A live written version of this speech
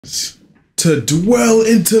to dwell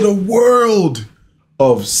into the world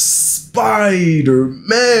of Spider-Man.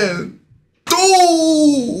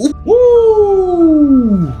 Oh!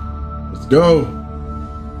 Woo! Let's go.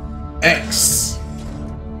 X.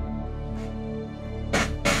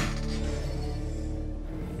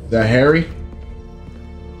 Is that Harry?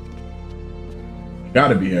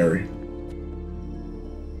 Gotta be Harry.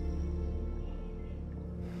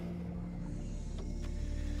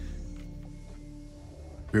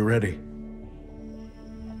 We're ready.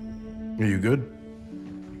 Are you good?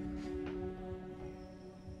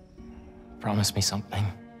 Promise me something.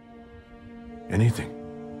 Anything.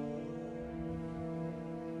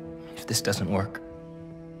 If this doesn't work,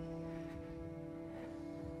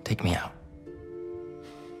 take me out.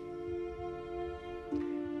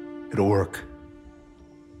 It'll work.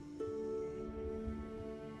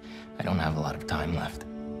 I don't have a lot of time left.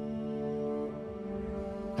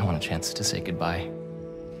 I want a chance to say goodbye.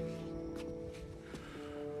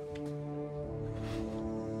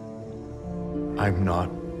 I'm not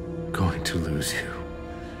going to lose you.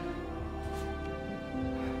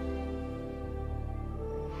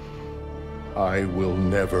 I will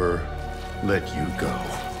never let you go.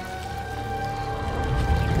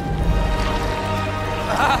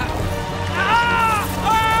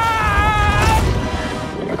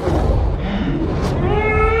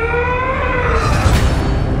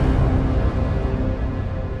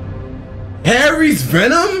 Harry's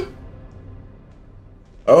Venom?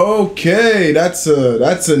 Okay, that's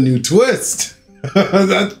a new twist.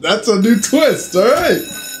 That's a new twist. All right,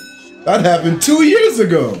 that happened 2 years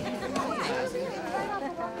ago.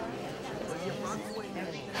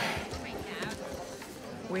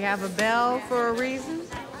 We have a bell for a reason.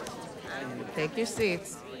 Take your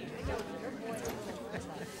seats.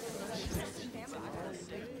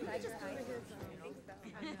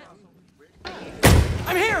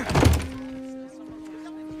 I'm here!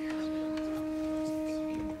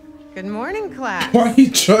 Good morning, class. Why he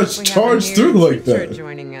charged through like that?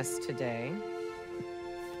 Joining us today.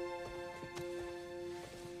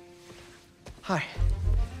 Hi,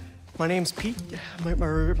 my name's Pete,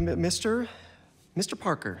 Mr.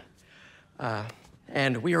 Parker.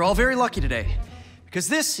 And we are all very lucky today, because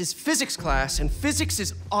this is physics class, and physics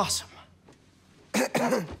is awesome.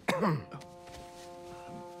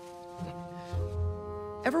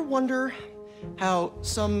 Ever wonder how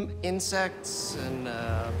some insects and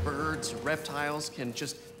birds, reptiles can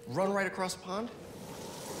just run right across a pond?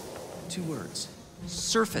 2 words: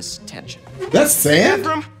 surface tension. That's sand?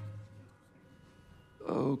 Bathroom?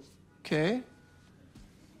 Okay.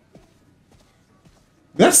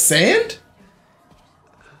 That's sand?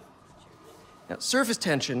 Now, surface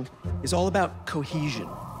tension is all about cohesion.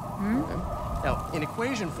 Okay? Now, in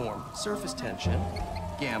equation form, surface tension,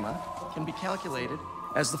 gamma, can be calculated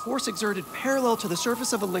as the force exerted parallel to the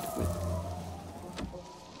surface of a liquid.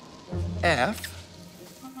 F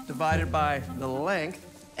divided by the length,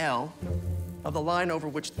 L, of the line over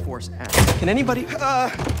which the force acts. Can anybody...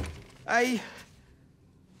 I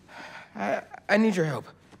need your help.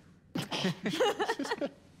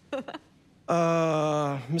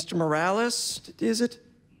 Mr. Morales, is it?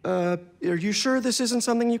 Are you sure this isn't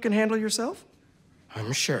something you can handle yourself?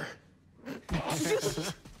 I'm sure.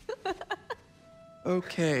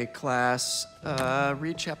 Okay, class.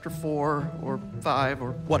 Read chapter 4 or 5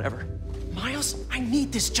 or whatever. Miles, I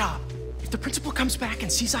need this job. If the principal comes back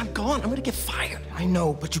and sees I'm gone, I'm gonna get fired. I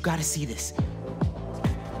know, but you gotta see this.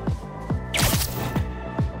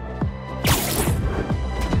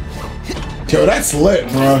 Yo, that's lit,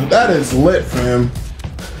 bro. That is lit, fam.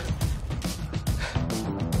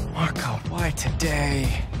 Marco, why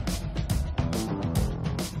today?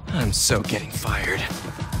 I'm so getting fired.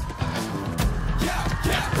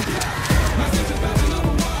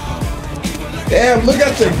 Damn, look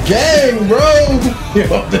at the gang, bro.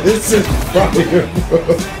 Yo, this is fire, bro.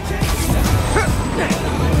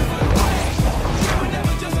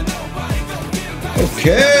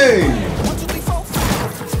 Okay.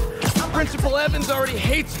 Principal Evans already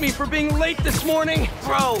hates me for being late this morning.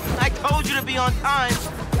 Bro, I told you to be on time.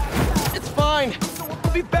 It's fine.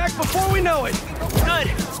 We'll be back before we know it. Good,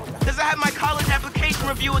 because I have my college application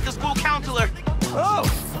review with the school counselor. Oh,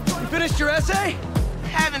 you finished your essay?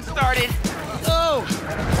 Haven't started. Oh,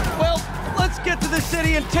 well, let's get to the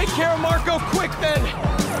city and take care of Marco quick then.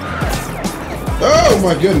 Oh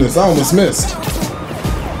my goodness, I almost missed.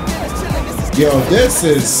 Yo, this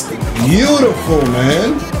is beautiful,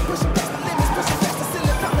 man.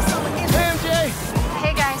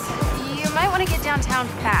 Hey guys, you might want to get downtown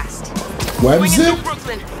fast. Webzip?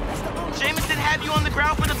 Brooklyn. Jameson have you on the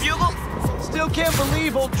ground for the bugle? Still can't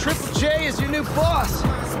believe old Triple J is your new boss.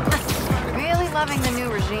 Really loving the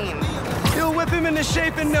new regime. You'll whip him into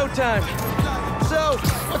shape in no time. So,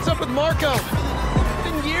 what's up with Marco?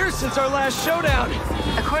 Been years since our last showdown.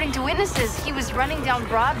 According to witnesses, he was running down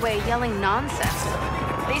Broadway yelling nonsense.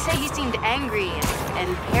 They say he seemed angry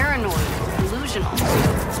and paranoid, delusional.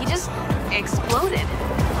 He just exploded.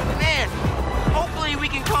 Man, hopefully we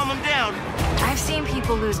can calm him down. I've seen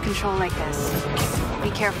people lose control like this. Be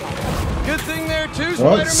careful. Good thing there too,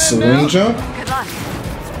 What? Spider-Man now. Syringe? Good luck.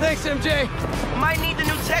 Thanks, MJ. Might need the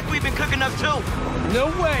new tech we've been cooking up too. No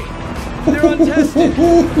way. They're untested.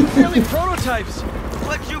 Barely prototypes.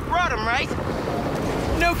 But you brought them, right?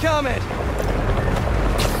 No comment.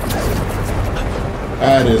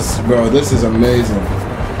 That is, bro, this is amazing.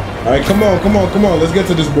 Alright, come on, come on, come on. Let's get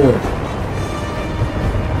to this board.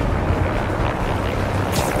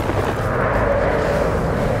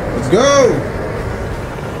 Let's go!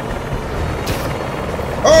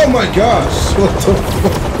 Oh my gosh! What the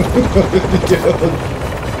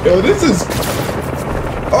fuck? Yo, this is...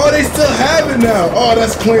 Oh, they still have it now! Oh,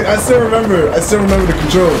 that's clean. I still remember the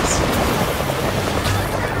controls.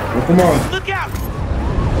 Well, come on. Look out!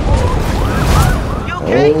 You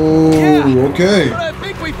okay? Oh, Yeah. okay. But I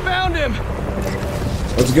think we found him.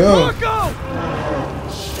 Let's go. Marco!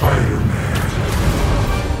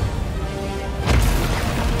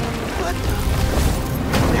 What the?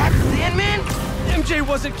 That's Sandman? MJ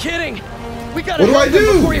wasn't kidding. We gotta What do I help him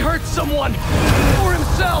do? before he hurts someone. Or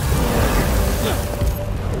himself.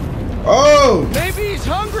 Oh! Maybe he's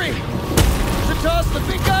hungry. Should toss the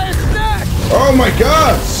big guy a snack. Oh my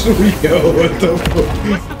gosh! Yo, what the fuck?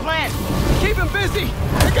 What's the plan? Keep him busy.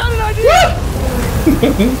 I got an idea.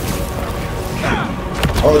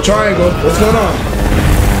 Oh, triangle. What's going on?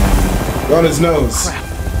 On his nose.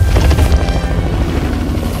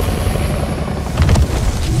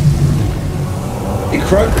 He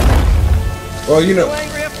cracked. Well, you So know.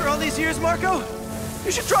 angry after all these years, Marco?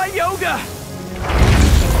 You should try yoga.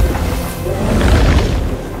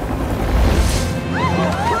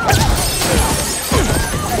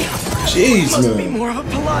 Jeez, Must be man. more of a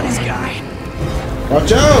Pilates guy.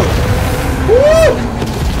 Watch out! Woo!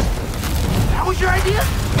 That was your idea?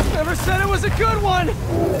 Never said it was a good one. It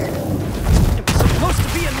was supposed to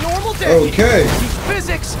be a normal day. Okay. Teach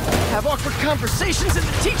physics, have awkward conversations in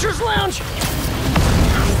the teacher's lounge. Use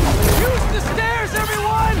the stairs,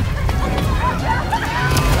 everyone!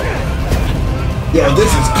 Yo,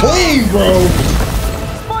 this is clean, bro.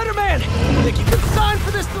 Spider-Man, think you can sign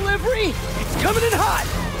for this delivery? It's coming in hot.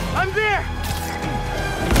 I'm there!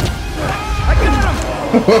 I got him!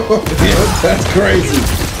 Yo, that's crazy.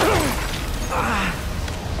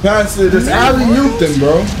 Pass it. This alley-ooped him,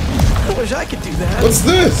 bro. I wish I could do that. What's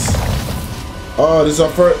this? Oh, this is our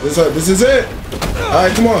first. This is it. All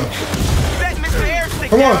right, come on. Bet Mr. Airstick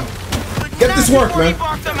Come down. on. But Get not this work, before man. He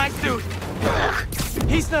barked on my suit.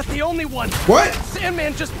 He's not the only one. What?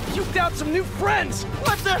 Sandman just puked out some new friends.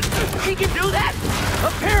 What the? He can do that?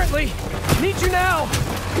 Apparently. Need you now.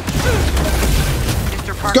 Mr.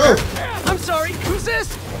 Let's go. Parker. I'm sorry, who's this?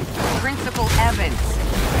 Principal Evans.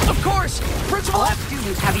 Of course, Principal All Evans.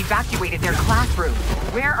 students have evacuated their classroom.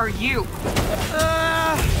 Where are you?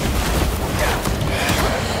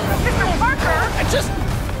 Mr. Parker! I just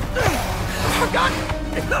forgot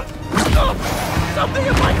something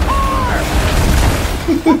in my car.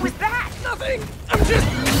 What was that? Nothing. I'm just.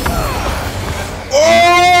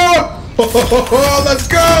 Oh! Let's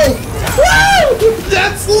go! Woo!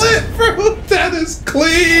 That's lit, bro. That is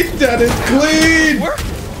clean. That is clean.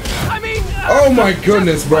 I mean. Oh my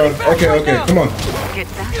goodness, bro. Okay, okay, come on. Get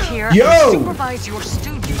back here Yo! and supervise your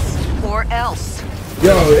students, or else.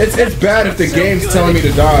 Yo, it's bad if the game's telling me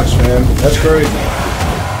to dodge, man. That's crazy.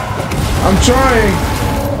 I'm trying.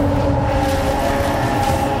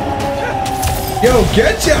 Yo,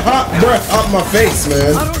 get your hot breath out my face,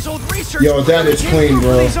 man. Otto's old research Yo, that is clean,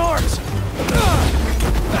 bro. These arms.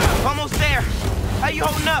 Almost there. How you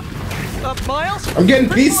holding up? Miles? I'm getting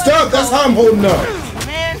pieced up. That's how I'm holding up.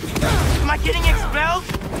 Man, am I getting expelled?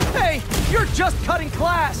 Hey, you're just cutting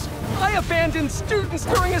class. I abandoned students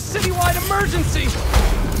during a citywide emergency.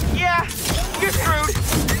 Yeah, you're screwed.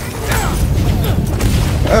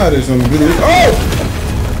 That is unbelievable. Oh!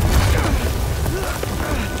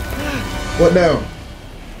 What now?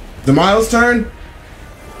 The Miles turn?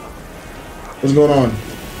 What's going on?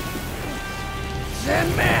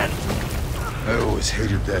 Sandman, I always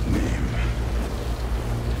hated that name.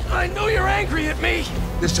 I know you're angry at me.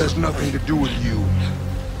 This has nothing to do with you.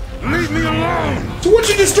 Leave me alone! So what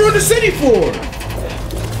you destroying the city for?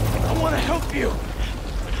 I want to help you.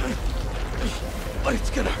 But it's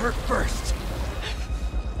gonna hurt first.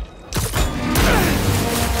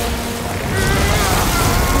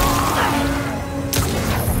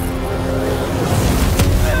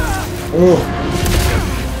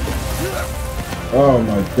 Oh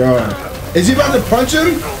my god. Is he about to punch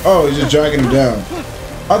him? Oh, he's just dragging him down.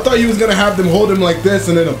 I thought he was gonna have them hold him like this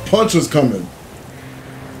and then a punch was coming.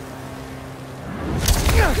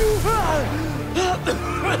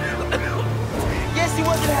 Guess he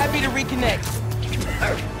wasn't happy to reconnect.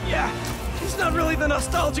 Yeah, he's not really the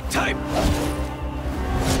nostalgic type.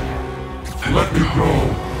 Let me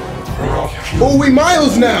go. Oh, we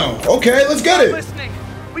Miles now. Okay, let's get it. Listening.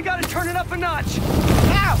 We gotta turn it up a notch.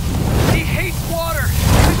 Ow! He hates water.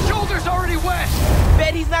 His shoulder's already wet.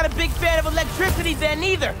 Bet he's not a big fan of electricity then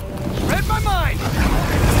either. Read my mind.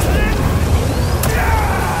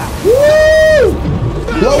 Woo!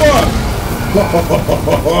 Blow up.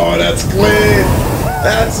 Oh, that's clean.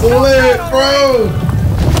 That's lit, bro.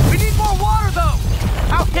 We need more water, though.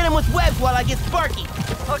 I'll hit him with webs while I get Sparky.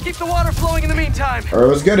 I'll keep the water flowing in the meantime. All right,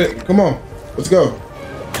 let's get it. Come on. Let's go.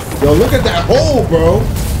 Yo, look at that hole, bro.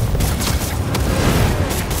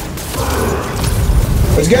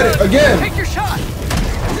 Let's get it again. Take your shot.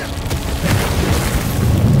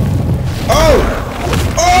 Oh!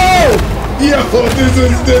 Oh! Yo,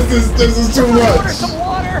 this is too much. Some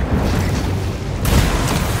water.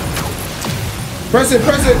 Press it,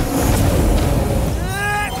 press it.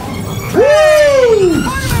 Woo!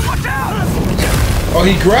 Spider-Man, watch out! Oh,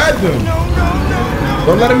 he grabbed him. No.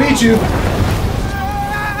 Don't let him eat you.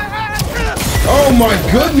 Oh my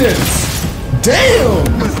goodness. Damn.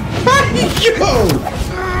 Yo.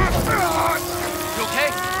 You okay?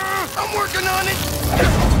 I'm working on it.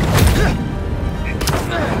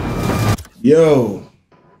 Yo.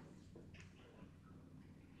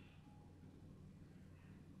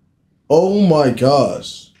 Oh my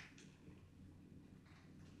gosh.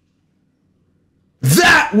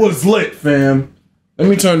 That was lit, fam. Let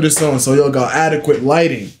me turn this on so y'all got adequate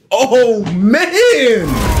lighting. Oh man!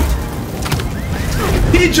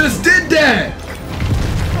 He just did that!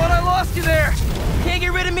 Thought I lost you there. Can't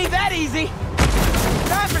get rid of me that easy.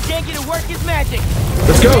 Time for Genki to work his magic.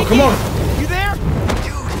 Let's go, come on. You there?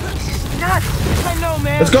 Nuts. I know,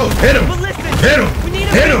 man. Let's go, hit him. But listen, Hit him. we need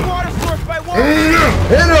a Hit big him. water source by water.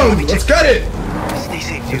 Hit him! Let's get it! Stay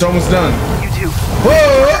safe. It's almost done. You too.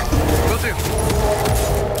 Whoa! Will do.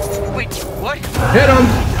 Wait, what? Hit him!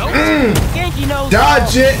 Genki knows.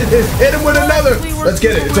 Dodge it! Hit him with another! Let's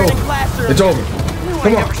get it, it's over. It's over.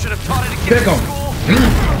 Come on. Never should have taught it again Pick in him. school.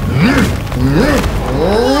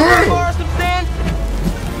 Borrow some sand?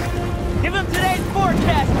 Give him today's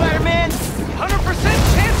forecast, Spider-Man. 100%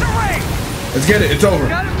 chance of rain. Let's get it, it's over.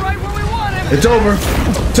 Got it right where we want him. It's over.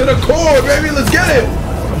 To the core, baby, let's get it!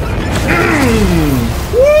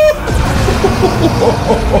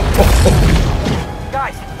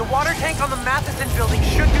 Guys, the water tank on the Matheson building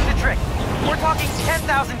should do the trick. We're talking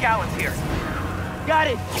 10,000 gallons here. Got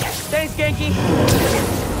it. Thanks, Genki.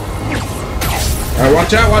 Alright,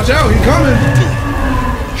 watch out, he's coming!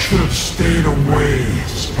 Should have stayed away,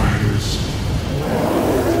 spiders.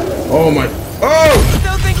 Oh my... Oh!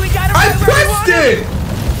 Still think we got it I right where we pressed want it!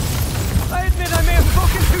 I admit I may have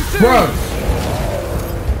spoken too soon. Bro,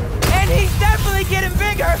 And he's definitely getting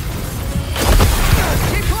bigger.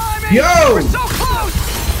 Keep climbing. Yo! We're so close.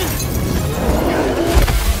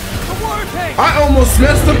 The water tank. I almost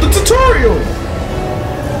messed up the tutorial!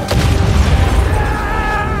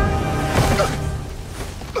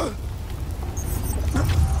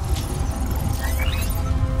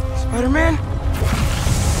 Spider-Man?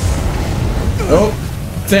 Oh,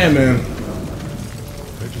 damn, man.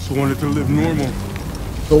 I just wanted to live normal.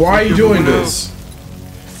 So why are you doing this?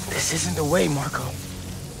 This isn't the way, Marco.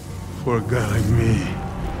 For a guy like me,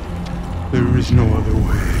 there is no other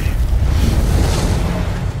way.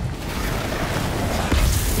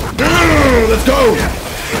 Let's go!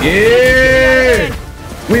 Yeah!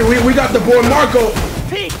 We got the boy Marco!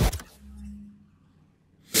 Pete!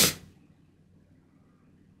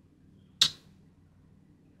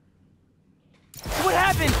 What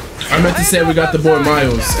happened? I meant to say we got the boy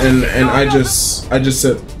Miles, and I just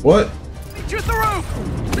said what? Just the roof.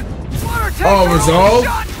 Water tank. Oh, resolve?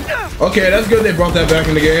 Shot. Okay, that's good. They brought that back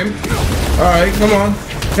in the game. All right, come on,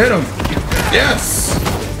 hit him. Yes.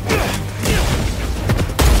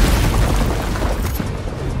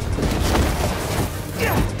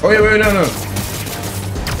 Oh wait, no.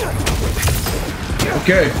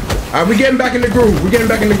 Okay, we getting back in the groove. We're getting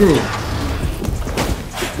back in the groove.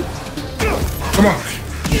 Come on.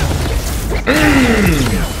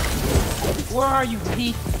 Where are you,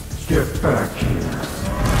 Pete? Get back here.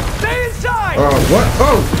 Stay inside. What?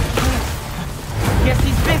 Oh. Guess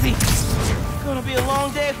he's busy. It's gonna be a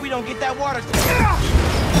long day if we don't get that water.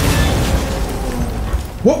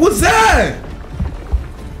 What was that?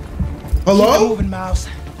 Keep Hello? moving, Miles.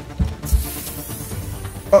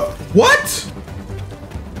 What?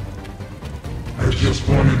 I just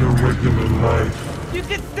wanted a regular life. You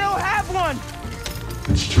can still have one!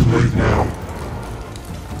 It's too late now.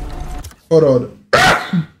 Hold on.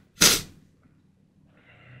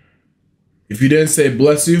 If you didn't say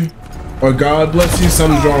bless you or God bless you,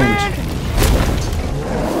 something's wrong with you.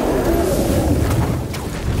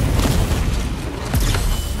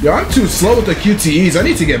 Yo, I'm too slow with the QTEs. I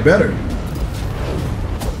need to get better.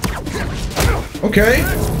 Okay.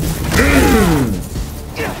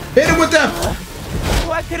 Hit him with that.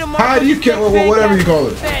 How do you kill, whatever you call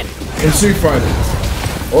it, in Street Fighter?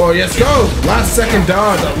 Oh, yes, go. Last second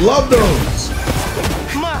dodge. I love those.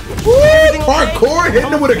 Woo, parkour,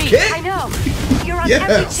 hitting him with a kick. I know. You're on Yes.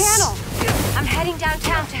 every channel. I'm heading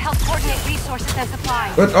downtown to help coordinate resources and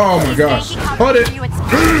supplies. But oh my gosh, hold it.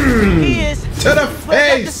 He is. To the I've got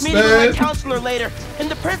this face, meeting with my man. counselor later,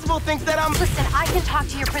 and the principal thinks that I'm. Listen, I can talk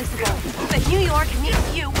to your principal, but New York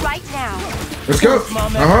needs you right now. Let's go.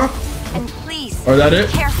 Uh-huh. And please, Oh, that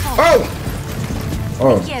it? be careful. Oh.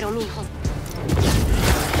 Oh. Quiero, mijo.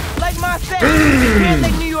 Like my said, you can't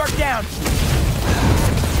take New York down.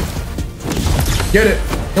 Get it.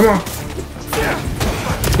 Come on.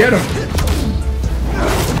 Get him.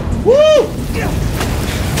 Woo!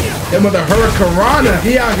 Him with the Hurricanrana.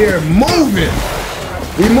 He out here moving.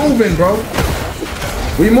 We moving, bro.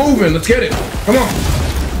 We moving. Let's get it. Come on.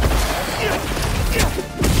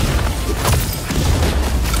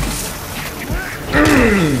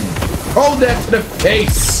 Hold that to the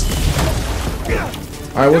face.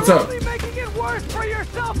 All right, what's up? You're only making it worse for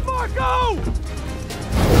yourself, Marco.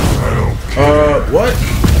 What?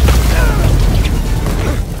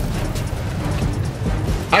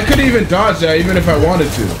 I couldn't even dodge that even if I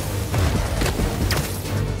wanted to.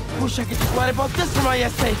 Wish I could just write about this for my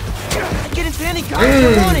essay. I get into any kind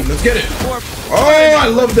I wanted. Let's get it. Or Oh, I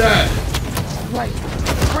love that. right.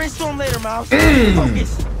 Brainstorm later, Mouse.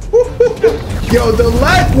 Focus. Yo, the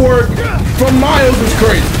lag work from Miles is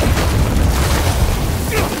crazy.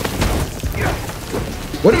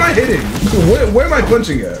 What am I hitting? Where am I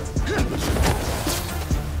punching at?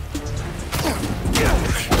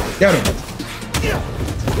 Get him.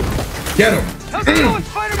 Get him. How's it going,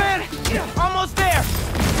 Spider-Man? Almost there.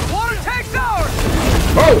 Water tank's ours.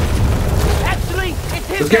 Oh, Actually, it's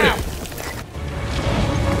his let's get now. it.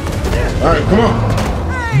 All right, come on.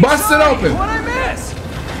 Hey, Bust it sorry, open. What I miss?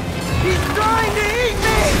 He's trying to eat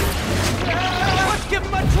me. Let's give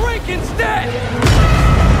him a drink instead.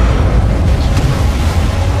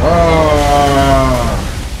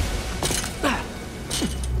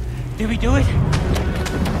 Did we do it?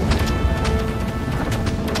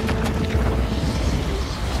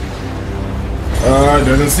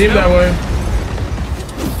 Doesn't seem that way.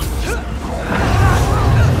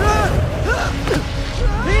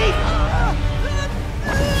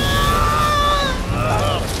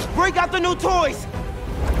 Break out the new toys.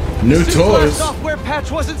 New This toys. last software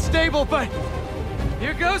patch wasn't stable, but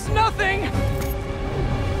here goes nothing.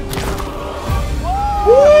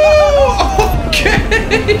 Okay.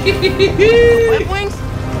 Web wings?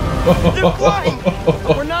 They're flying.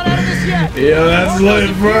 We're not out of this yet. Yeah, that's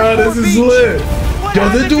lit, bro. This is lit. Yo,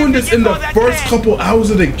 they're doing this in the first couple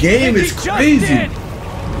hours of the game. It's crazy.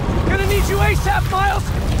 Gonna need you ASAP, Miles.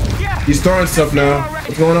 Yeah. He's throwing stuff now.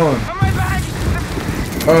 What's going on? I'm right behind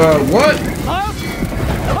you. What? Miles?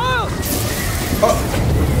 Miles!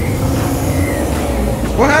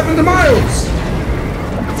 What happened to Miles?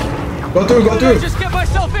 Go through, go What did I through. just get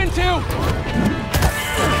myself into?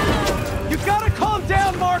 You gotta calm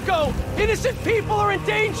down, Marco. Innocent people are in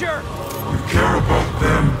danger. You care about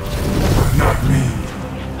them, but not me.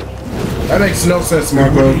 That makes no sense, They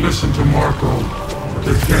Marco. wouldn't listen to Marco, but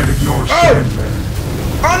they can't ignore Sandman.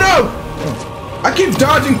 Oh no! I keep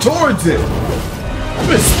dodging towards it. I've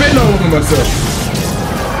been spitting all over myself.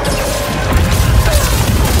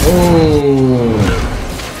 Oh.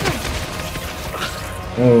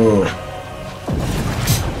 Oh.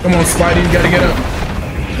 Come on, Spidey, you gotta get up.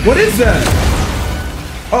 What is that?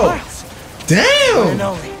 Oh. Damn!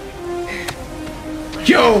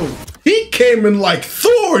 Yo, he came in like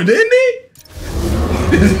Thor, didn't he?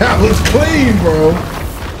 That was clean, bro.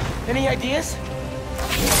 Any ideas?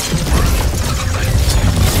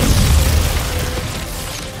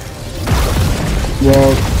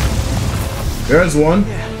 Well, there's one.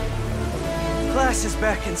 Class is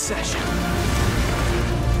back in session.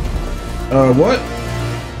 What?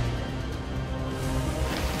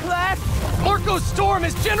 Class, Marco's storm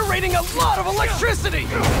is generating a lot of electricity.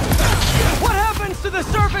 What happens to the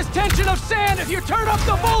surface tension of sand if you turn up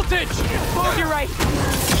the voltage? Well, you're right.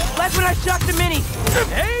 Let's like when I shocked the mini.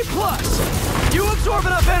 A plus. You absorb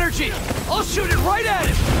enough energy. I'll shoot it right at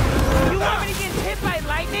him. You want me to get hit by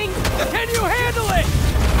lightning? Can you handle it?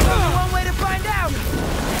 Only one way to find out.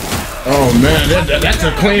 Oh man, that's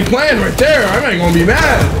a clean plan right there. I ain't gonna be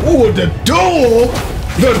mad. Ooh, the duel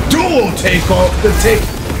take off. The take.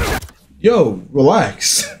 Yo,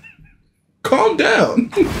 relax. Calm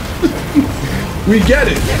down. We get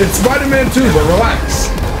it. It's Spider-Man 2, but relax.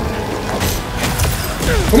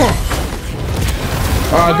 Come on.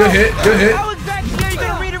 Good hit. Good hit. How exactly are you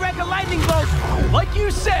gonna redirect a lightning bolt? Like you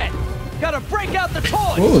said, gotta break out the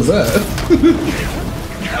toys. What was that?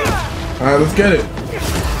 All right, let's get it.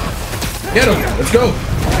 Get him. Let's go.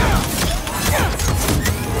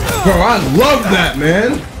 Bro, I love that,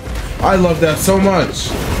 man. I love that so much.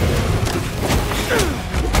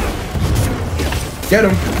 Get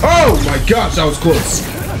him. Oh my gosh, that was close.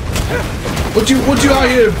 What you out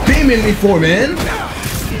here beaming me for, man?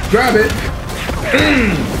 Grab it.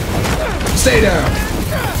 Stay down.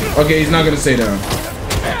 Okay, he's not gonna stay down.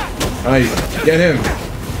 Alright, get him.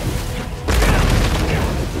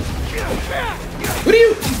 What do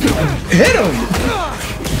you hit him?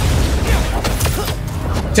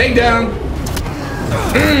 Take down.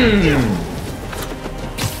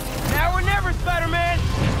 Now or never, Spider-Man.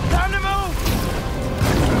 Time to move.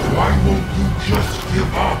 Why won't you just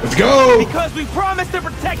give up? Let's go. Because we promised to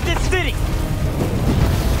protect this city.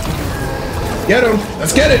 Get him.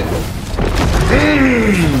 Let's get it.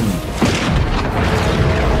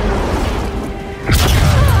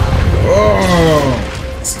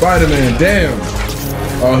 Oh, Spider-Man, damn.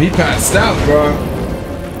 Oh, he passed out, bro.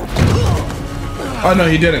 Oh, no,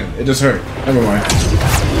 he didn't. It just hurt. Never mind.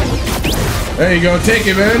 There you go. Take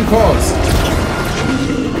it, man. Pause.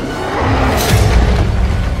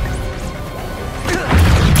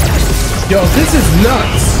 Yo, this is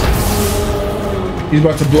nuts. He's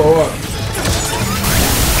about to blow up.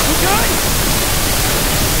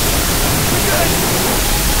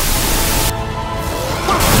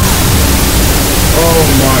 Oh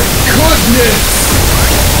my goodness!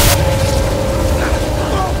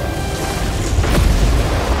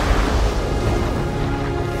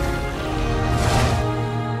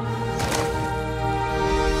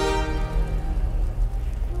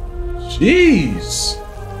 Jeez!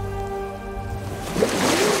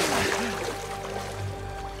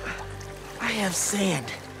 I have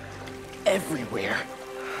sand everywhere.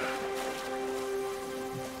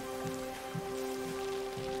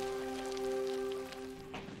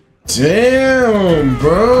 Damn,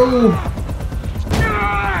 bro!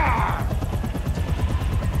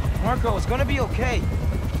 Marco, it's gonna be okay.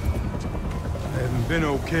 I haven't been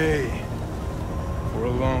okay for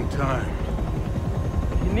a long time.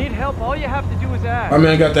 If you need help, all you have to do is ask. My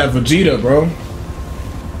man got that Vegeta, bro.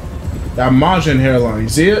 That Majin hairline, you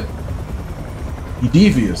see it? He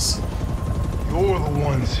devious. You're the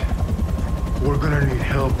ones who are gonna need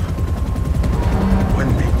help when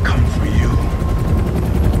they come for you.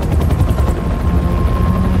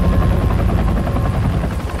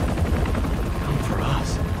 Come for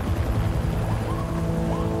us.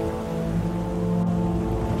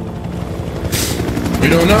 We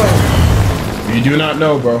don't know. We do not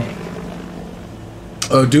know, bro.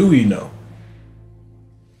 Or do we know?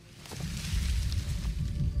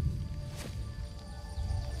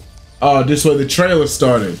 Oh, this is where the trailer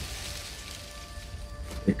started.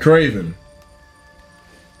 The Craven.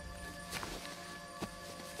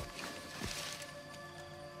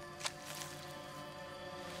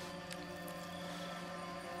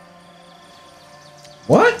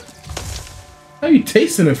 What? How are you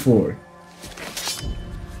tasting it for?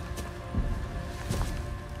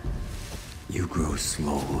 You grow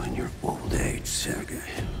slow in your old age, Sergei.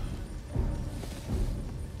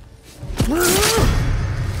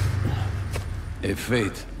 A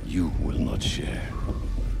fate you will not share.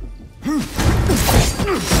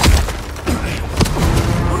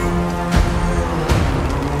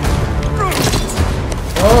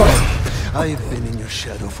 Oh! I've been in your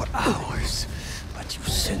shadow for hours, but you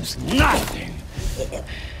sense nothing.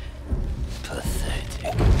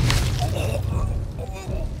 Pathetic.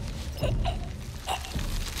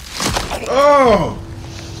 Oh!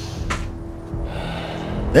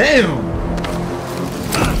 Damn!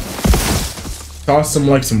 Toss him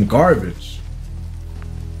like some garbage.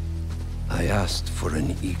 I asked for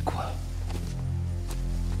an equal.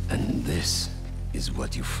 And this is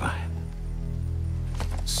what you find.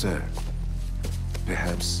 Sir,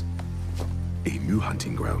 perhaps a new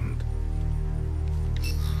hunting ground.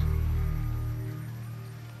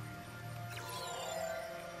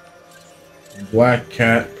 Black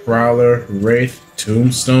Cat, Prowler, Wraith,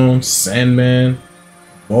 Tombstone, Sandman,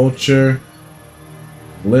 Vulture.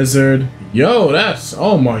 Lizard. Yo, that's...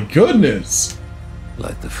 Oh my goodness.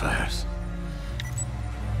 Light the fires.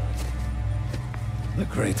 The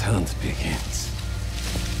great hunt begins.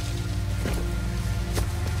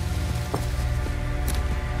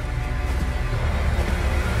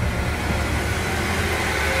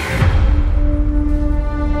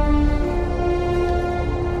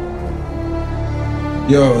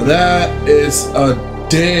 Yo, that is a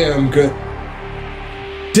damn good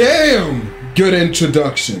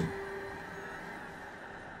introduction.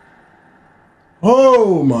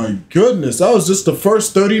 Oh my goodness, that was just the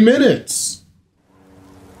first 30 minutes.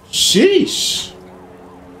 Sheesh.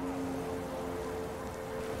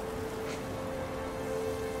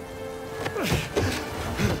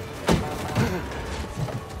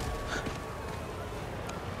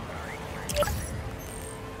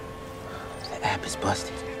 The app is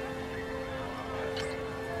busted.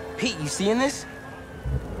 Pete, you seeing this?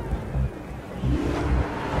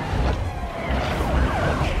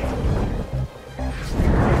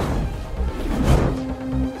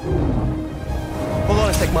 Hold on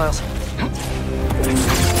a sec, Miles.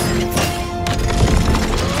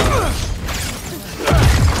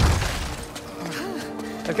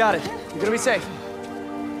 I got it. You're gonna be safe.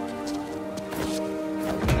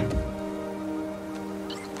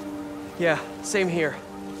 Yeah, same here.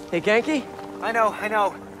 Hey, Ganke? I know.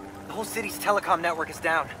 The whole city's telecom network is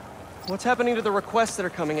down. What's happening to the requests that are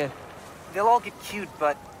coming in? They'll all get queued,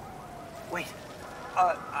 but... Wait.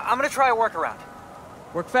 I'm gonna try a workaround.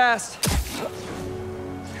 Work fast.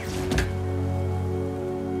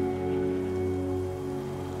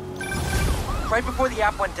 Right before the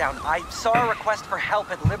app went down, I saw a request for help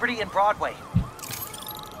at Liberty and Broadway.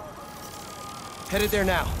 Headed there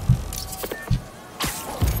now.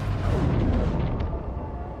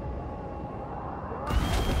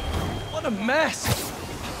 What a mess!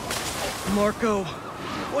 Marco,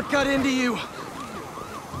 what got into you?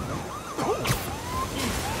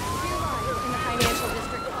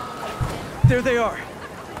 There they are.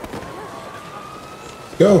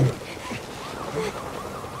 Go.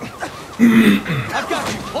 I've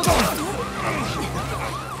got you. Hold on.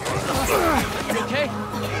 You okay?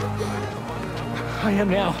 I am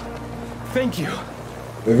now. Thank you.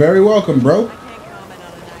 You're very welcome, bro.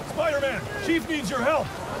 Spider-Man, Chief needs your help.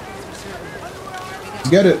 Let's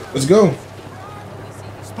get it. Let's go.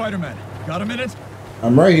 Spider-Man, got a minute?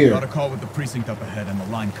 I'm right here. Got a call with the precinct up ahead and the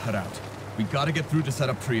line cut out. We gotta get through to set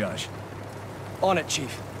up triage. On it,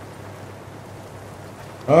 Chief.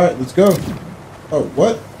 All right, let's go. Oh,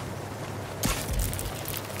 what?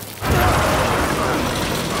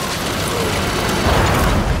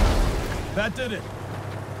 That did it.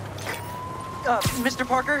 Mr.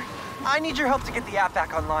 Parker, I need your help to get the app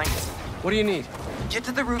back online. What do you need? Get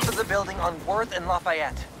to the roof of the building on Worth and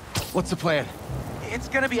Lafayette. What's the plan? It's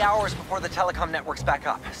gonna be hours before the telecom network's back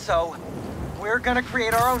up, so we're gonna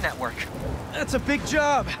create our own network. That's a big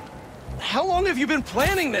job. How long have you been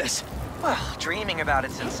planning this? Well, dreaming about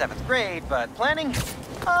it since 7th grade, but planning,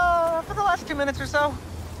 for the last 2 minutes or so.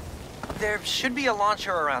 There should be a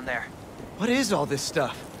launcher around there. What is all this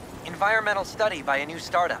stuff? Environmental study by a new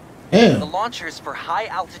startup. Damn. The launcher's for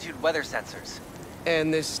high-altitude weather sensors.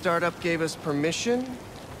 And this startup gave us permission?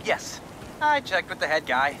 Yes. I checked with the head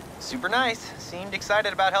guy. Super nice. Seemed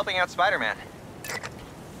excited about helping out Spider-Man.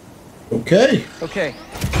 Okay. Okay.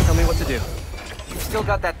 Tell me what to do. You've still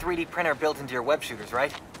got that 3D printer built into your web shooters,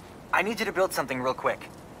 right? I need you to build something real quick.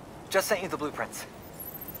 Just sent you the blueprints.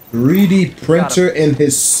 3D printer in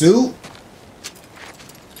his suit?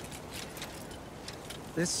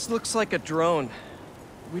 This looks like a drone.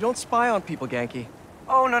 We don't spy on people, Ganke.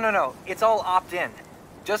 Oh, no. It's all opt-in.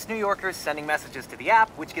 Just New Yorkers sending messages to the app,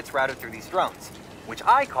 which gets routed through these drones, which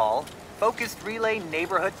I call Focused Relay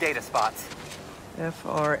Neighborhood Data Spots.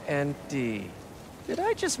 FRND. Did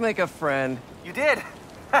I just make a friend? You did!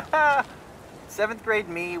 7th grade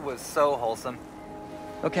me was so wholesome.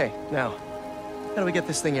 Okay, now, how do we get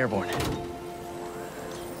this thing airborne?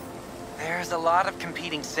 There's a lot of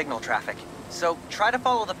competing signal traffic, so try to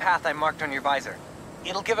follow the path I marked on your visor.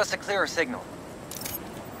 It'll give us a clearer signal.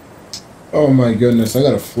 Oh my goodness, I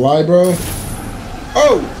gotta fly, bro.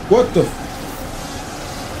 Oh, what the?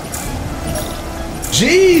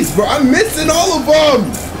 Jeez, bro, I'm missing all of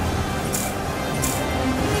them.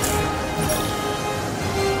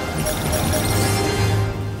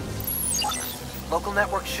 Local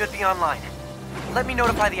network should be online. Let me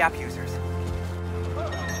notify the app users.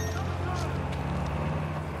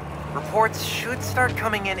 Reports should start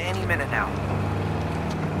coming in any minute now.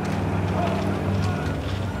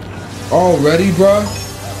 Already, bro?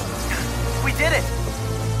 We did it!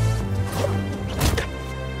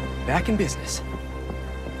 back in business.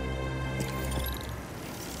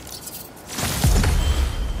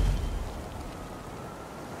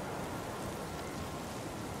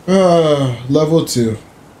 Level 2.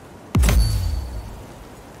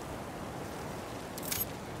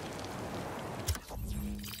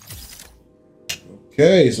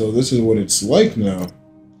 Okay, so this is what it's like now.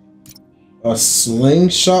 A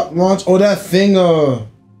slingshot launch? Oh, that thing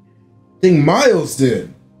Miles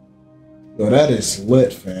did. Yo, that is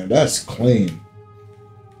lit, fam. That's clean.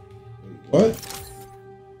 Wait, what?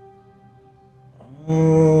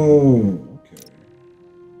 Oh, okay.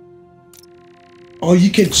 Oh, you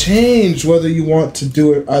can change whether you want to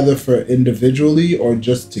do it either for individually or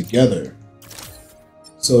just together.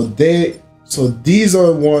 So these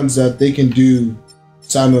are ones that they can do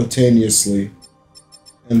simultaneously,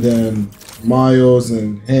 and then Miles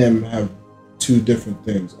and him have 2 different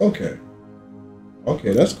things. Okay,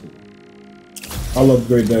 that's cool. I'll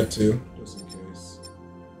upgrade that too, just in case.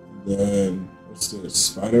 And then what's this?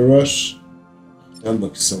 Spider Rush. That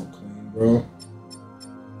looks so clean, bro.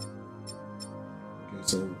 Okay,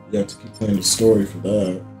 so you have to keep playing the story for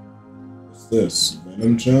that. What's this?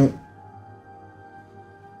 Venom Jump.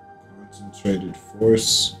 Concentrated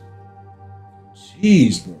Force.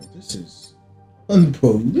 Jeez, bro, this is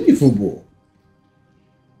unbelievable.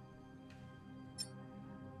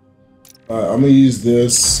 I'm gonna use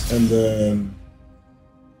this, and then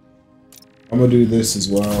I'm gonna do this as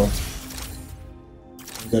well.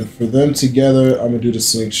 And then for them together, I'm gonna do the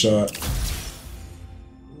slingshot.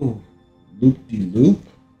 Ooh, loop-de-loop.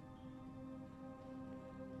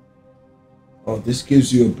 Oh, this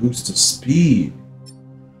gives you a boost to speed.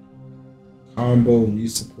 Combo,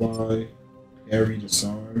 resupply. Parry,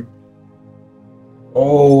 disarm.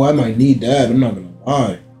 Oh, I might need that. I'm not gonna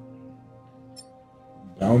lie.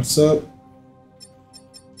 Bounce up.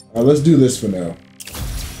 Let's do this for now.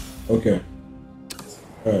 Okay.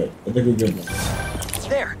 Alright, I think we're good now.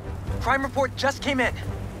 There! Crime report just came in.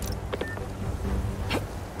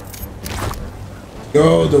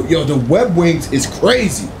 Yo, the web wings is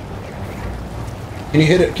crazy. Can you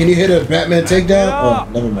hit a Batman takedown? Oh,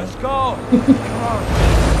 never mind. Let's go.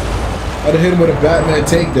 I'd have hit him with a Batman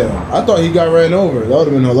takedown. I thought he got ran over. That would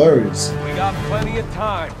have been hilarious. We got plenty of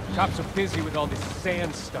time. Cops are busy with all this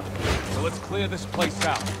sand stuff. So let's clear this place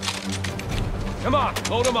out. Come on,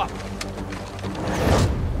 load him up.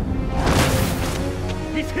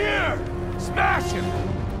 He's here! Smash him!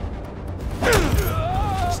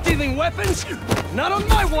 Stealing weapons? Not on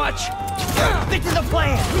my watch! Stick to the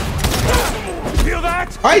plan! Feel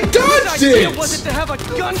that? I dodged it! The idea wasn't to have a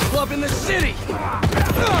gun club in the city!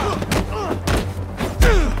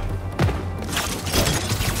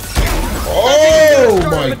 Oh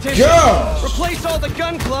my god! Replace all the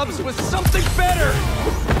gun clubs with something better!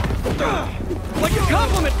 Like a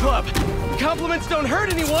compliment club! Compliments don't hurt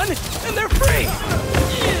anyone, and they're free!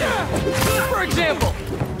 For example,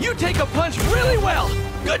 you take a punch really well!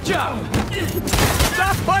 Good job!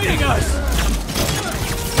 Stop fighting us!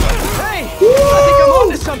 Hey! Woo! I think I'm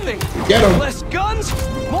onto something! Get him! Less guns,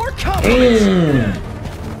 more compliments!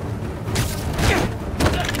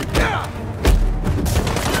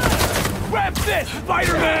 Grab this,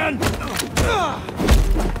 Spider-Man!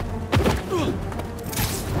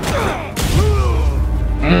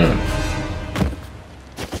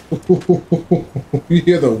 You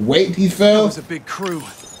hear the weight he fell? That was a big crew,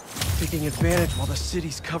 taking advantage while the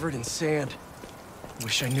city's covered in sand.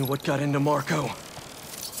 Wish I knew what got into Marco.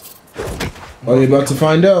 Are you about to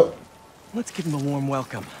find out? Let's give him a warm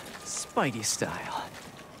welcome, Spidey style.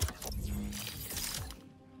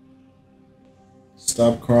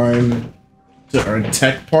 Stop crime to earn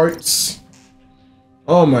tech parts.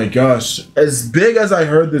 Oh my gosh. As big as I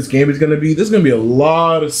heard this game is gonna be, there's gonna be a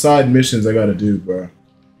lot of side missions I gotta do, bro.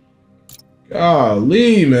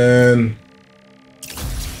 Golly, man.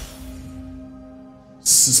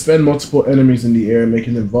 Suspend multiple enemies in the air,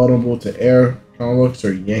 making them vulnerable to air counterlocks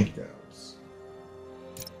or yank downs.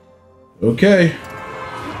 Okay.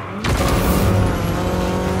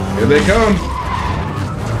 Here they come.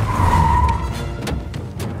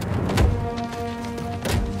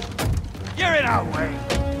 You're in our way.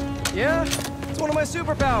 Yeah, it's one of my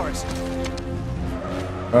superpowers.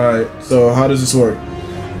 Alright, so how does this work?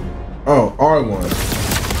 Oh, R1.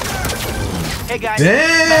 Hey guys.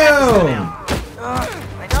 Damn!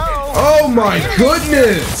 I know. Oh my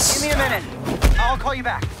goodness! Give me a minute. I'll call you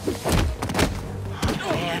back.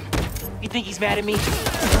 Man, you think he's mad at me?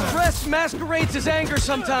 Stress masquerades as anger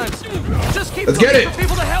sometimes. Just keep Let's get looking it. for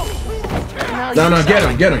people to help. No, get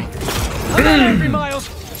him, get him. I'm not angry, Miles.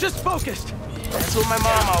 Just focused. That's what my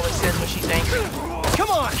mom always says when she's angry. Come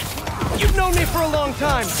on. You've known me for a long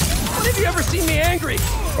time. When have you ever seen me angry?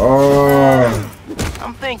 Oh.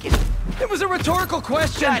 I'm thinking. It was a rhetorical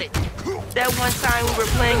question. Got it. That one time we were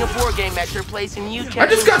playing a board game at your place and you I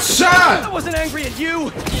just got shot! I wasn't angry at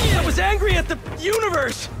you. I was angry at the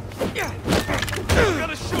universe.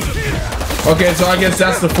 Okay, so I guess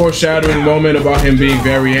that's the foreshadowing moment about him being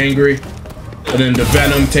very angry. And then the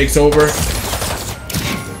venom takes over.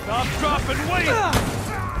 Stop, drop, and wait.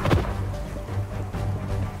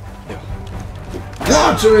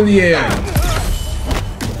 Launcher in the air.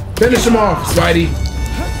 Finish him off, Spidey.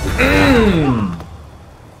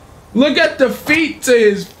 Look at the feet to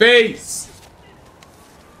his face.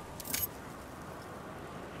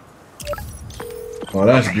 Oh,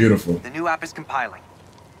 that's beautiful. The new app is compiling.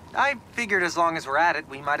 I figured as long as we're at it,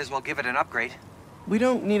 we might as well give it an upgrade. We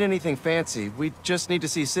don't need anything fancy. We just need to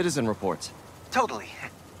see citizen reports. Totally.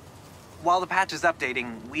 While the patch is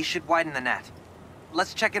updating, we should widen the net.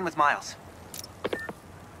 Let's check in with Miles.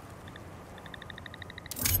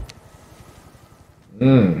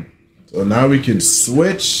 So now we can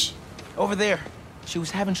switch. Over there. She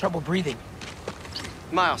was having trouble breathing.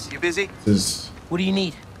 Miles, you busy? What do you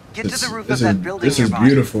need? Get to the roof of that building This is nearby.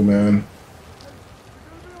 beautiful, man.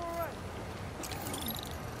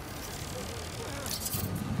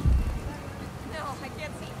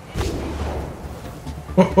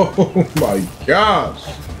 Oh my gosh.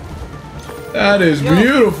 That is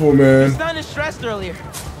beautiful, man. You sounded stressed earlier.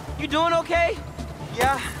 You doing okay?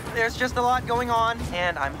 Yeah, there's just a lot going on,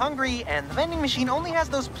 and I'm hungry, and the vending machine only has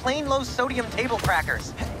those plain low-sodium table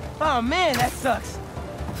crackers. Oh man, that sucks.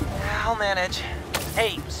 I'll manage.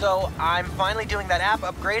 Hey, so I'm finally doing that app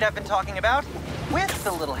upgrade I've been talking about, with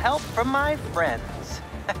a little help from my friends.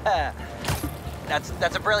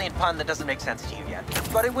 That's a brilliant pun that doesn't make sense to you yet,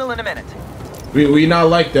 but it will in a minute. We not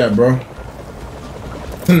like that, bro.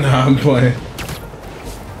 Nah, I'm playing.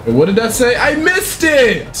 Wait, what did that say? I missed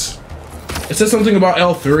it! It said something about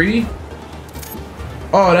L3.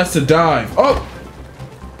 Oh, that's the dive. Oh!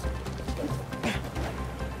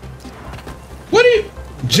 What do you...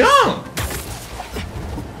 Jump!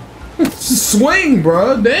 Swing,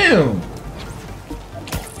 bro. Damn.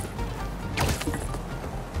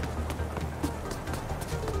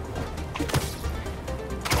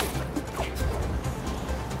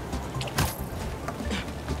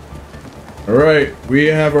 All right, we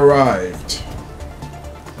have arrived.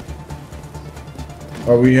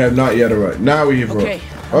 Oh, we have not yet arrived. Now we have arrived.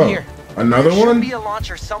 I'm here. Another There should one? be a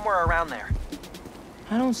launcher somewhere around there.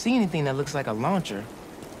 I don't see anything that looks like a launcher.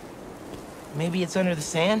 Maybe it's under the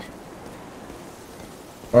sand?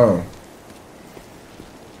 Oh.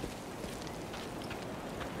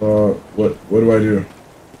 What do I do?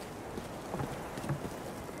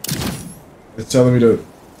 It's telling me to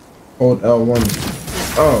hold L1.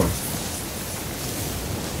 Oh.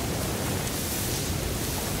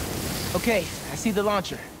 Okay, I see the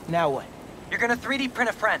launcher. Now what? You're gonna 3D print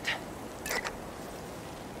a friend.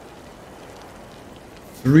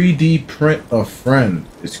 3D print a friend.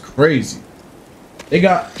 It's crazy. They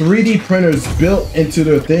got 3D printers built into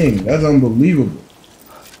their thing. That's unbelievable.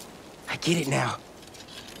 I get it now.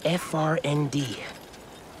 FRND.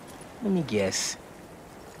 Let me guess.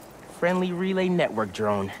 Friendly Relay Network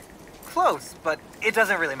drone. Close, but it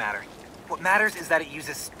doesn't really matter. What matters is that it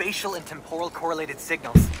uses spatial and temporal correlated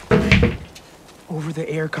signals.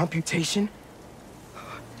 Over-the-air computation?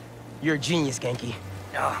 You're a genius, Genki.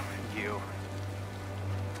 Oh, you.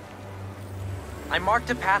 I marked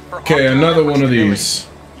a path for Okay, optimal another network one of stability. these.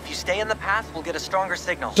 If you stay in the path, we'll get a stronger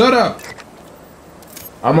signal. Shut up.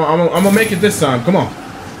 I'm gonna make it this time. Come on.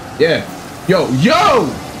 Yeah. Yo.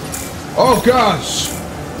 Oh gosh.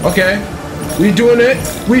 Okay. We doing it.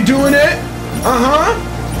 Uh-huh.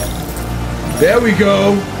 There we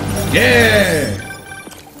go. Yeah.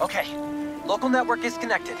 Okay. Local network is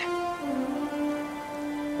connected.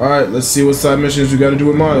 All right. Let's see what side missions we got to do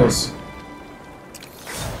with Miles.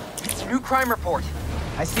 New crime report.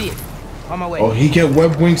 I see it. On my way. Oh, he get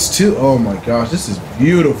web wings too. Oh my gosh, this is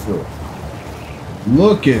beautiful.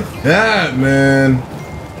 Look at that, man.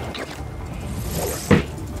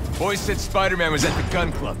 Boys said Spider-Man was at the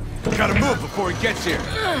gun club. Gotta move before he gets here.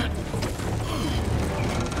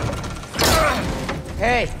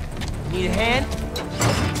 Hey, need a hand?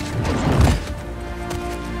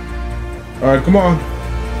 All right, come on.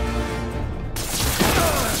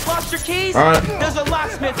 Lost your keys? All right. There's a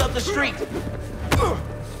locksmith up the street.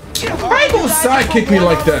 Why you gonna sidekick me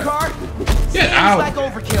like that? Get Seems out. like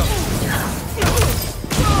overkill.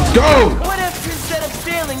 Go. What if instead of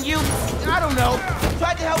stealing you, I don't know,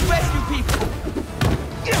 tried to help rescue people?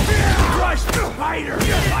 Crush Spider,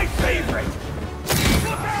 my favorite.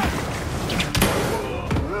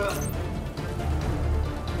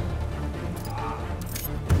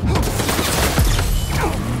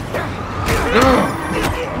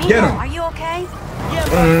 Get him. Are you okay?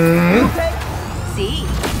 Mm. Okay. See?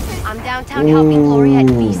 I'm downtown helping Gloria at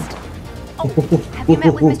Feast. Oh, have you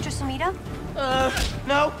met with Mr. Sumida?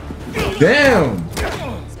 No. Damn.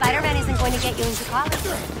 Spider-Man isn't going to get you into college.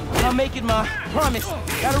 I'll make it, Ma. Promise.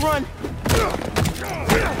 Gotta run.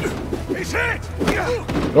 He's hit!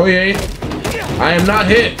 Oh, yeah. I am not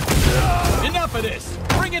hit. Enough of this!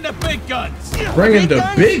 Bring in the big guns! Bring in the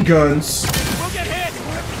big guns? We'll get hit!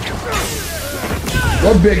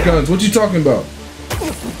 What big guns? What you talking about?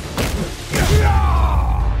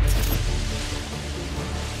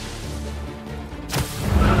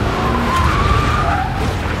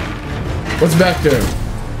 What's back there?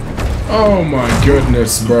 Oh my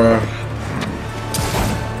goodness, bruh.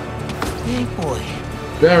 Big boy.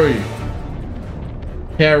 Barry.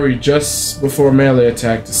 Harry just before melee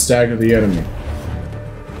attack to stagger the enemy.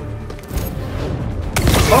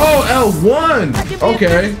 Oh, L1!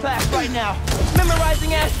 Okay. Class right now.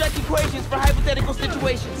 Memorizing abstract equations for hypothetical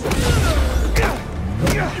situations.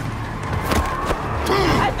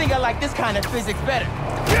 I think I like this kind of physics better.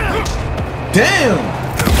 Damn!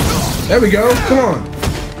 There we go. Come on.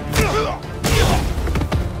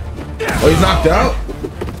 Oh, he's knocked out?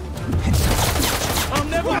 I'll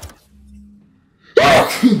never...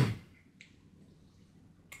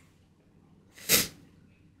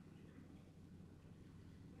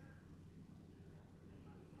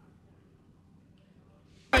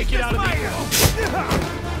 Make it out of here.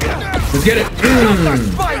 Let's get it.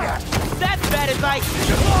 Spider! That's bad as ice.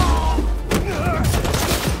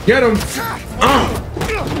 Get him.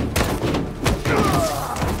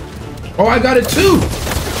 Oh, I got it too.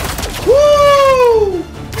 Woo!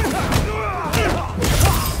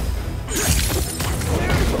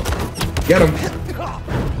 Get him.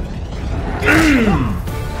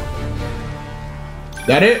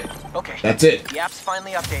 That it? Okay. That's it. The app's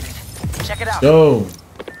finally updated. Check it out. Go.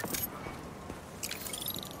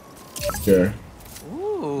 Sure.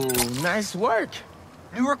 Ooh, nice work.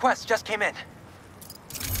 New request just came in.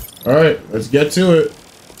 All right, let's get to it.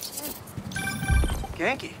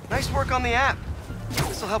 Ganke, nice work on the app.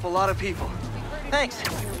 This will help a lot of people. Thanks.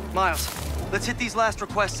 Miles, let's hit these last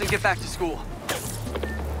requests and get back to school.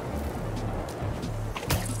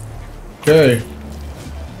 Okay.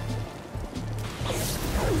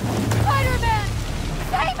 Spider-Man!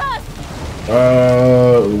 Save us!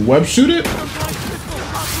 Web shoot it?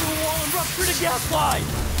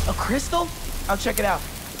 A crystal? I'll check it out.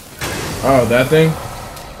 Oh, that thing?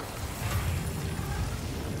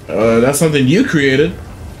 That's something you created.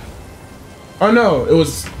 Oh no, it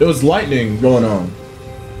was lightning going on.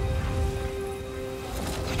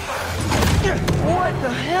 What the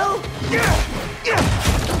hell?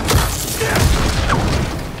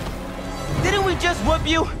 Didn't we just whoop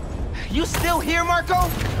you? You still here, Marco?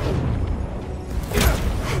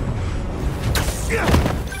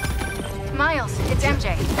 Miles, it's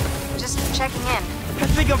MJ. Just checking in. I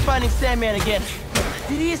think I'm finding Sandman again.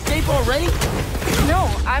 Did he escape already? No,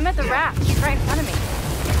 I'm at the raft. He's right in front of me.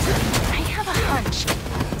 I have a hunch.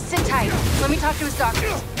 Sit tight. Let me talk to his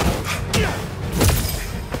doctors.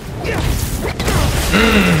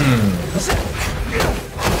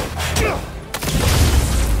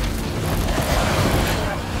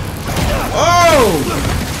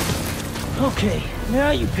 Oh! Okay, now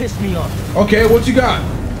you pissed me off. Okay, what you got?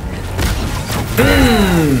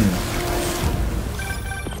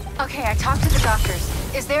 Okay, I talked to the doctors.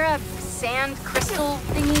 Is there a sand crystal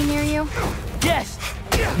thingy near you? Yes.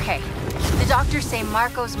 Okay. The doctors say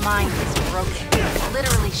Marco's mind is broken.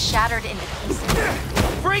 Literally shattered into pieces.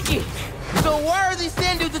 Freaky! So why are these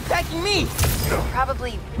sand dudes attacking me?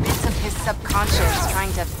 Probably bits of his subconscious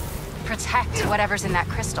trying to protect whatever's in that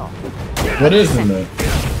crystal. What is in there?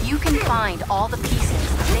 You can find all the pieces.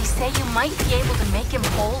 They say you might be able to make him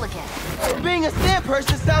whole again. Being a sand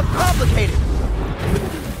person sounds complicated.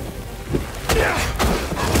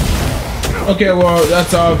 Okay, well,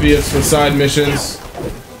 that's obvious for side missions.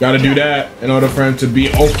 Gotta do that in order for him to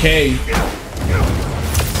be okay.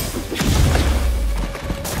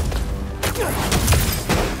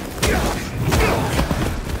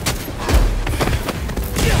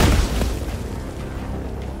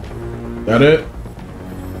 That it?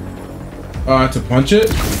 Oh, I have to punch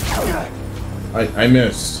it? I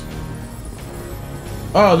missed.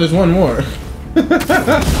 Oh, there's one more.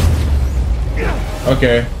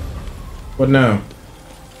 Okay. What now?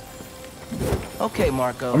 Okay,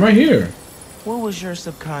 Marco. I'm right here. What was your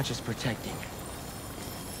subconscious protecting?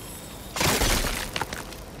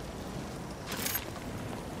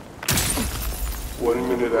 One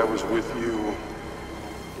minute I was with you,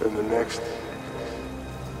 and the next,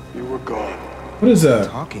 you were gone. What is that?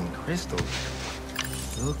 Talking crystals.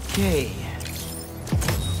 Okay.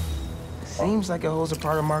 Seems like it holds a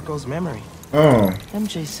part of Marco's memory. Oh.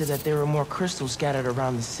 MJ said that there were more crystals scattered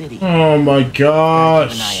around the city. Oh my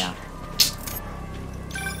gosh. Keep an eye out.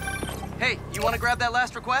 Hey, you want to grab that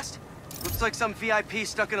last request? Looks like some VIP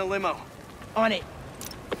stuck in a limo. On it.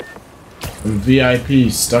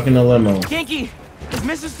 VIP stuck in a limo. Kinky, is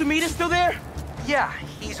Mrs. Sumida still there? Yeah,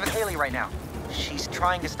 he's with Haley right now. She's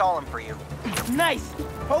trying to stall him for you. Nice.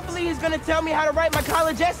 Hopefully he's gonna tell me how to write my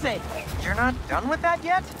college essay. You're not done with that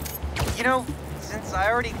yet? You know, since I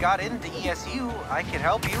already got into ESU, I could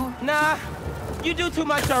help you. Nah, you do too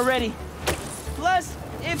much already. Plus,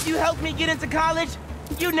 if you help me get into college,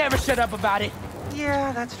 you never shut up about it.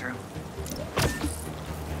 Yeah, that's true.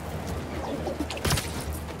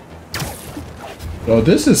 Yo,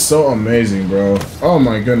 this is so amazing, bro. Oh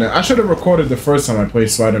my goodness. I should have recorded the first time I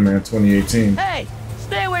played Spider-Man 2018. Hey,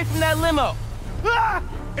 stay away from that limo. Ah!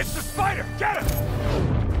 It's the spider! Get him!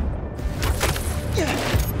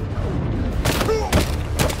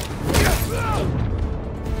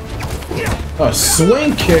 A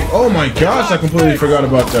swing kick? Oh my gosh, I completely forgot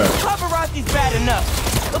about that. Paparazzi's bad enough.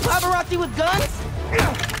 The paparazzi with guns?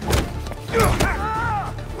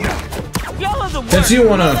 Y'all are the worst. Since you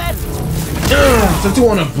wanna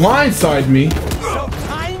blindside me. So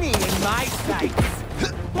tiny in my sight.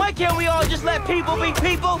 Why can't we all just let people be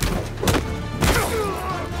people?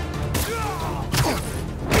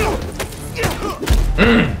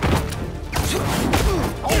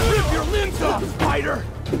 I'll rip your limbs off, spider!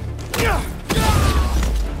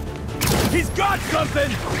 He's got something!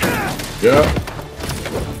 Yeah.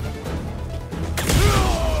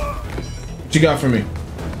 What you got for me?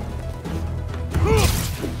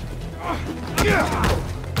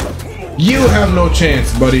 You have no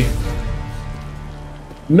chance, buddy.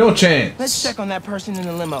 No chance. Let's check on that person in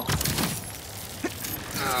the limo.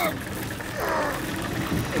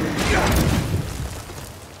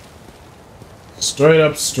 Straight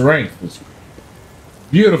up strength.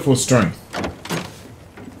 Beautiful strength.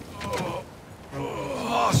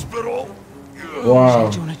 Hospital. Wow.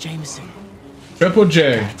 Jonah Jameson. Triple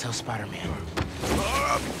J. Tell Spider-Man.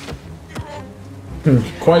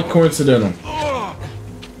 Quite coincidental.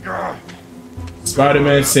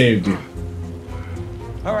 Spider-Man saved you.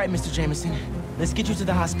 All right, Mr. Jameson. Let's get you to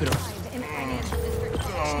the hospital.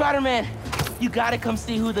 Spider-Man, you gotta come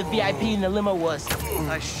see who the VIP in the limo was.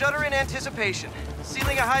 I shudder in anticipation.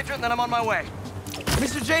 Sealing a hydrant, then I'm on my way.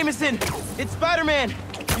 Mr. Jameson, it's Spider-Man.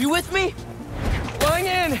 You with me? Flying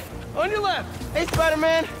in. On your left. Hey,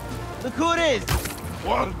 Spider-Man. Look who it is.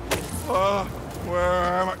 What? Where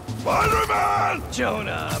am I? Spider-Man!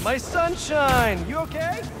 Jonah, my sunshine. You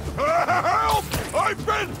okay? Help! I've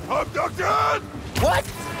been abducted! What?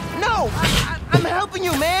 No! I'm helping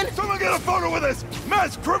you, man! Someone get a photo with this!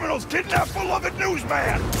 Mass criminals kidnap beloved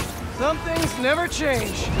newsman! Some things never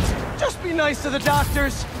change. Just be nice to the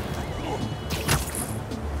doctors.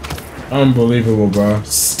 Unbelievable, bro.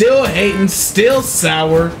 Still hating, still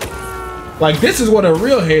sour. Like, this is what a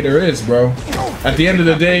real hater is, bro. At the end of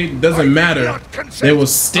the day, it doesn't matter. They will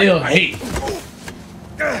still hate.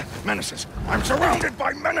 Menaces. I'm surrounded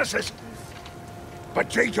by menaces. But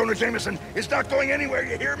J. Jonah Jameson is not going anywhere,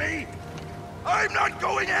 you hear me? I'm not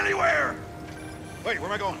going anywhere! Wait, where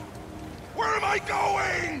am I going? Where am I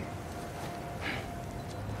going?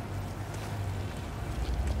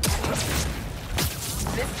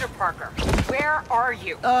 Mr. Parker, where are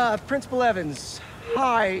you? Principal Evans.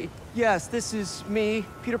 Hi. Yes, this is me,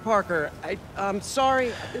 Peter Parker. I'm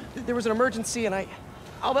sorry. There was an emergency and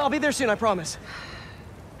I'll be there soon, I promise.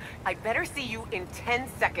 I better see you in 10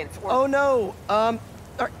 seconds or... Oh no.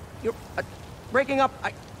 You're breaking up.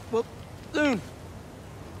 Well, soon.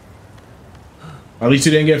 At least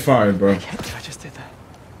you didn't get fired, bro. I just did that.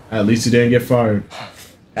 At least you didn't get fired.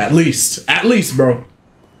 At least, bro.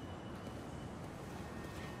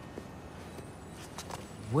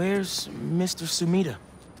 Where's Mr. Sumida?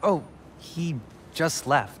 Oh, he just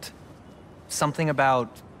left. Something about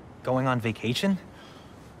going on vacation?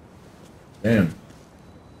 Damn.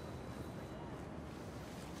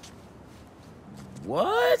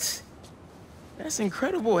 What? That's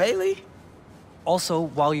incredible, Haley. Also,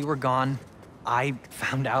 while you were gone, I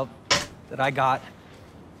found out that I got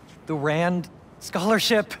the Rand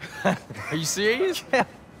scholarship. Are you serious? Yeah.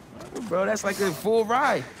 Bro, that's like a full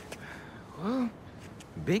ride. Well,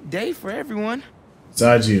 big day for everyone.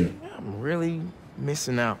 Besides you. I'm really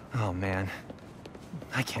missing out. Oh, man.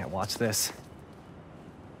 I can't watch this.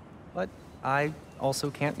 But I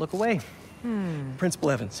also can't look away.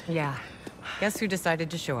 Principal Evans. Yeah. Guess who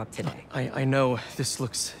decided to show up today? I know this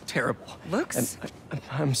looks terrible. Looks? And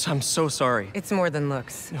I'm so sorry. It's more than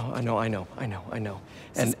looks. No, I know.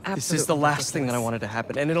 And this is the last thing that I wanted to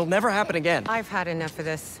happen, and it'll never happen again. I've had enough of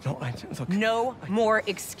this. No, look. No more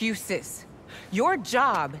excuses. Your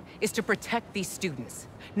job is to protect these students,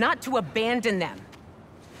 not to abandon them.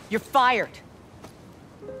 You're fired.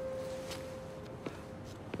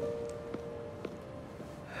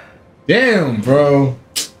 Damn, bro.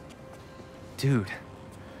 Dude.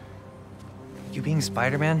 You being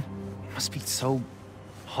Spider-Man must be so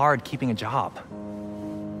hard keeping a job.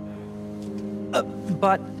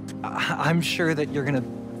 But I'm sure that you're gonna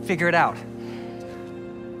figure it out.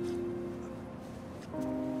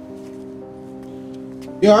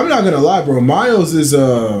 Yo, I'm not gonna lie, bro. Miles'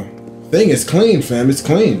 thing is clean, fam. It's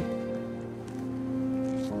clean.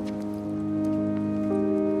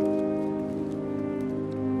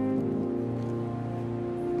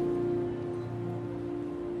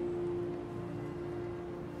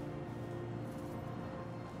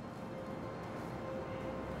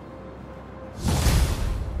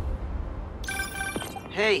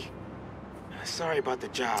 Hey, sorry about the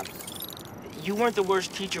job. You weren't the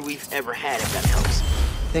worst teacher we've ever had, if that helps.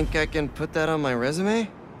 Think I can put that on my resume?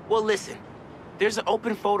 Well, listen. There's an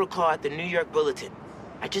open photo call at the New York Bulletin.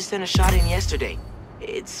 I just sent a shot in yesterday.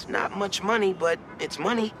 It's not much money, but it's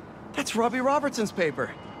money. That's Robbie Robertson's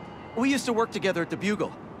paper. We used to work together at the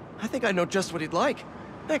Bugle. I think I know just what he'd like.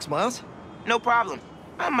 Thanks, Miles. No problem.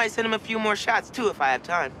 I might send him a few more shots, too, if I have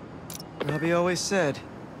time. Robbie always said,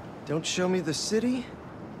 don't show me the city,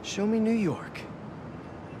 show me New York.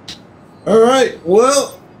 All right,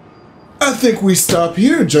 well, I think we stop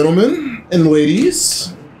here, gentlemen and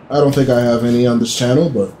ladies. I don't think I have any on this channel,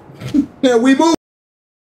 but yeah, we move.